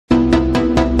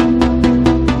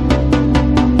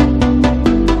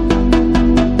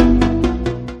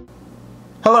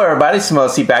everybody,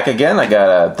 Samosi back again. I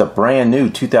got the brand new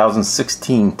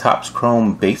 2016 Topps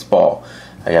Chrome Baseball.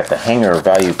 I got the hanger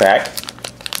value pack,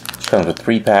 which comes with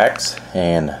 3 packs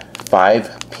and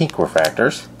 5 pink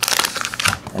refractors.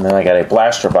 And then I got a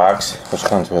blaster box, which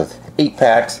comes with 8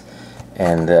 packs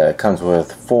and comes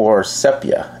with 4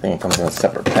 sepia. I think it comes in a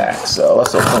separate pack. So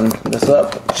let's open this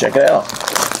up, check it out.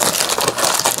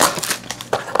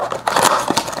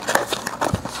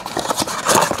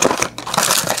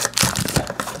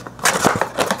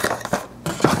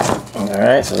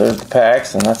 Alright, so there's the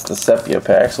packs, and that's the sepia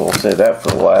pack, so we'll save that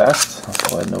for last. Let's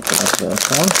go ahead and open up this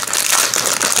one.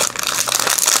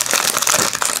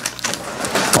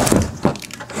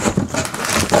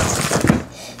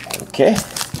 Okay,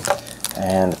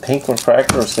 and the pink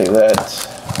refractor, we'll save that.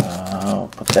 I'll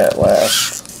put that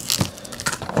last.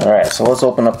 Alright, so let's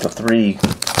open up the 3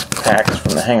 packs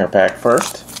from the hanger pack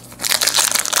first.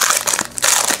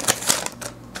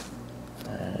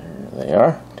 There they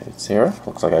are. It's here.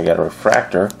 Looks like I got a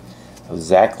refractor of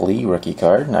Zach Lee rookie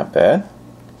card. Not bad.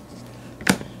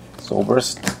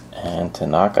 Zobrist and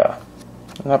Tanaka.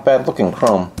 Not bad looking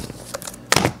chrome.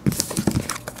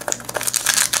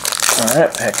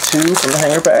 Alright, pack 2 from the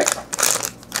hanger pack.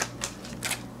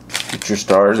 Future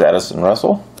Stars, Addison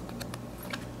Russell.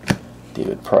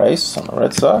 David Price on the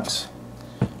Red Sox.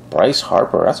 Bryce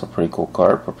Harper, that's a pretty cool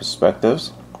card for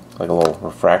perspectives. Like a little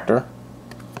refractor.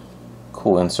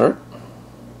 Cool insert.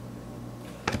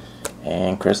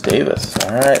 And Chris Davis.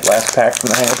 Alright, last pack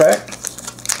from the hanger pack.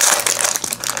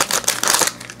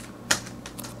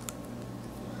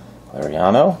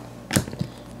 Lariano.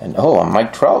 And oh, a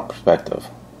Mike Trout perspective.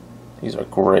 These are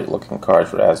great looking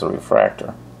cards as a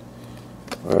refractor.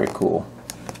 Very cool.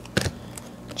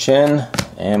 Chin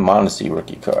and Mondesi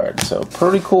rookie card. So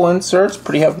pretty cool inserts.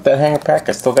 Pretty happy with that hanger pack.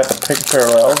 I still got the pink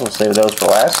parallels. We'll save those for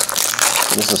last.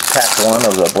 So this is pack 1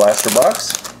 of the blaster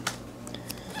box.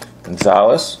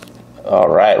 Gonzalez.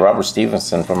 Alright, Robert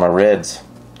Stevenson from my Reds.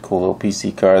 Cool little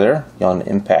PC card there. Young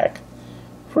Impact.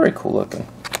 Very cool looking.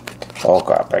 Oh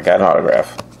crap, I got an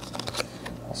autograph.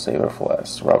 I'll save it for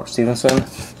last. Robert Stevenson.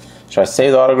 Should I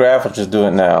save the autograph or just do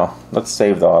it now? Let's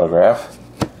save the autograph.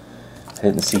 I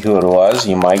didn't see who it was.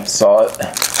 You might saw it.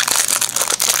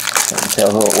 Couldn't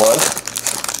tell who it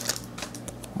was.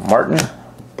 Martin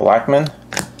Blackman.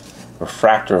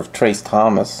 Refractor of Trace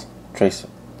Thompson.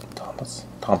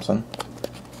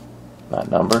 Not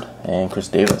numbered. And Chris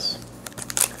Davis.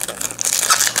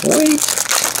 Sweet!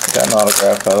 Got an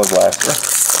autograph out of the blaster.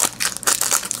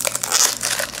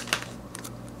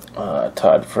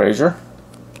 Todd Frazier.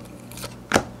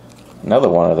 Another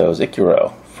one of those.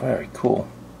 Ikiro. Very cool.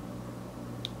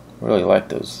 Really like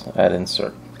those. That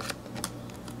insert.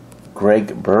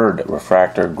 Greg Bird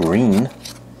Refractor Green.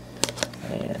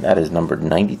 And that is numbered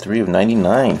 93 of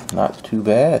 99. Not too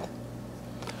bad.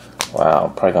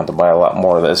 Wow, probably going to have to buy a lot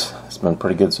more of this. It's been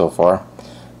pretty good so far.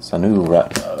 It's a new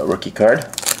rookie card.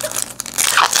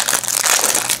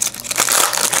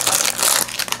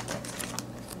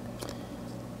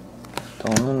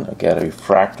 I got a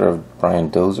refractor of Brian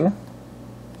Dozier.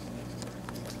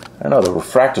 I don't know, the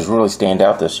refractors really stand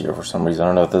out this year for some reason. I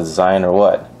don't know if the design or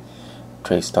what.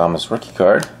 Trace Thomas rookie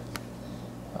card.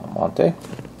 Almonte.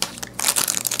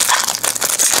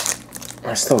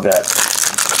 I still got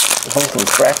both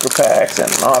refractor packs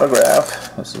and an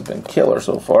autograph. This has been killer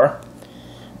so far.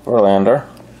 Verlander,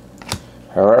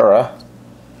 Herrera,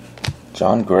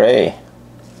 John Gray.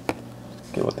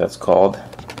 Get what that's called.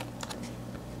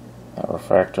 That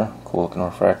refractor, cool looking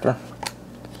refractor.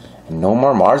 And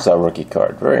Nomar Marza rookie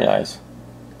card, very nice.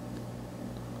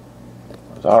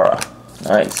 Zara,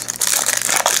 nice.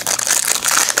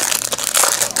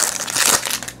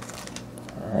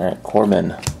 All right,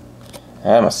 Corbin.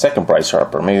 I'm a second Bryce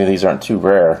Harper. Maybe these aren't too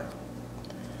rare.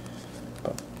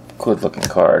 But good looking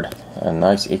card. And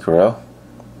nice Ikiro.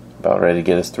 About ready to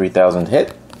get his 3,000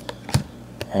 hit.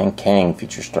 And Kang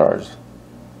Future Stars.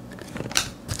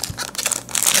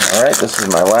 Alright, this is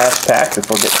my last pack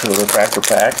before we get to the refractor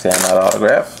packs and that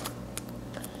autograph.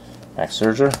 Max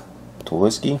Scherzer.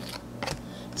 Tulowitzki.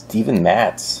 Steven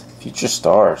Matz. Future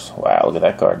Stars. Wow, look at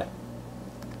that card.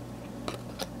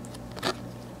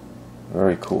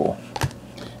 Very cool.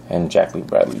 And Jack Lee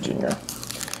Bradley Jr.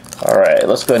 Alright,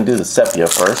 let's go ahead and do the sepia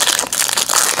first.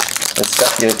 The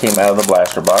sepia came out of the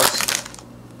blaster box.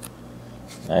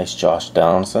 Nice Josh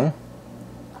Donaldson.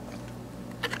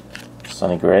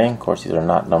 Sonny Gray, of course these are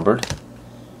not numbered.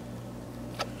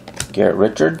 Garrett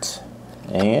Richards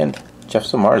and Jeff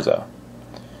Samardzija.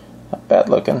 Not bad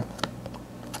looking.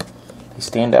 They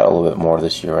stand out a little bit more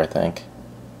this year, I think.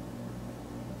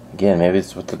 Again, maybe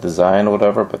it's with the design or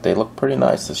whatever, but they look pretty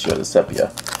nice this year, the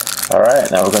sepia.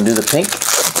 Alright, now we're going to do the pink.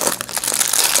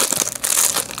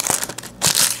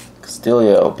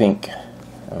 Castillo, pink.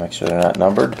 I'll make sure they're not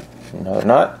numbered. No, they're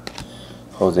not.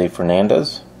 Jose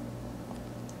Fernandez.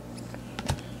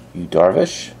 Yu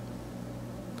Darvish.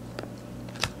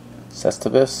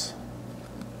 Cespedes.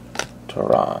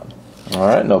 Turan.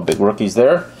 Alright, no big rookies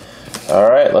there.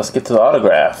 Alright, let's get to the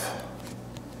autograph.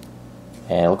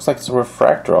 And it looks like it's a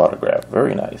refractor autograph.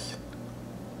 Very nice.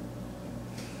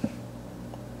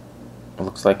 It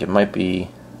looks like it might be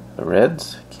the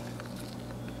Reds.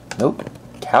 Nope.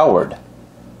 Coward.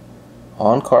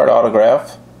 On-card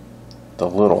autograph. The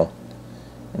little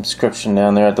inscription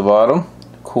down there at the bottom.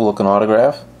 Cool looking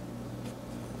autograph.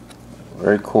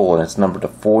 Very cool, and it's numbered to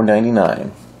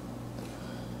 499.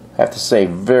 I have to say,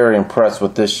 very impressed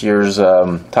with this year's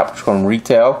Top Performing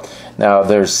Retail. Now,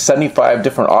 there's 75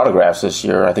 different autographs this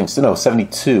year. I think, no,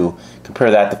 72.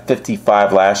 Compare that to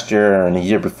 55 last year, and the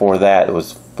year before that, it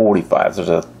was 45. There's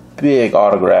a big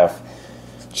autograph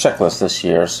checklist this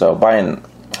year. So buying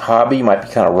hobby might be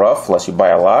kind of rough unless you buy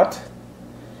a lot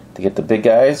to get the big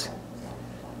guys.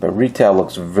 But retail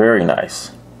looks very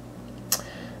nice.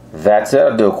 That's it.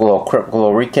 I'll do a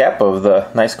little recap of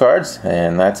the nice cards,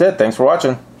 and that's it. Thanks for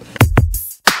watching.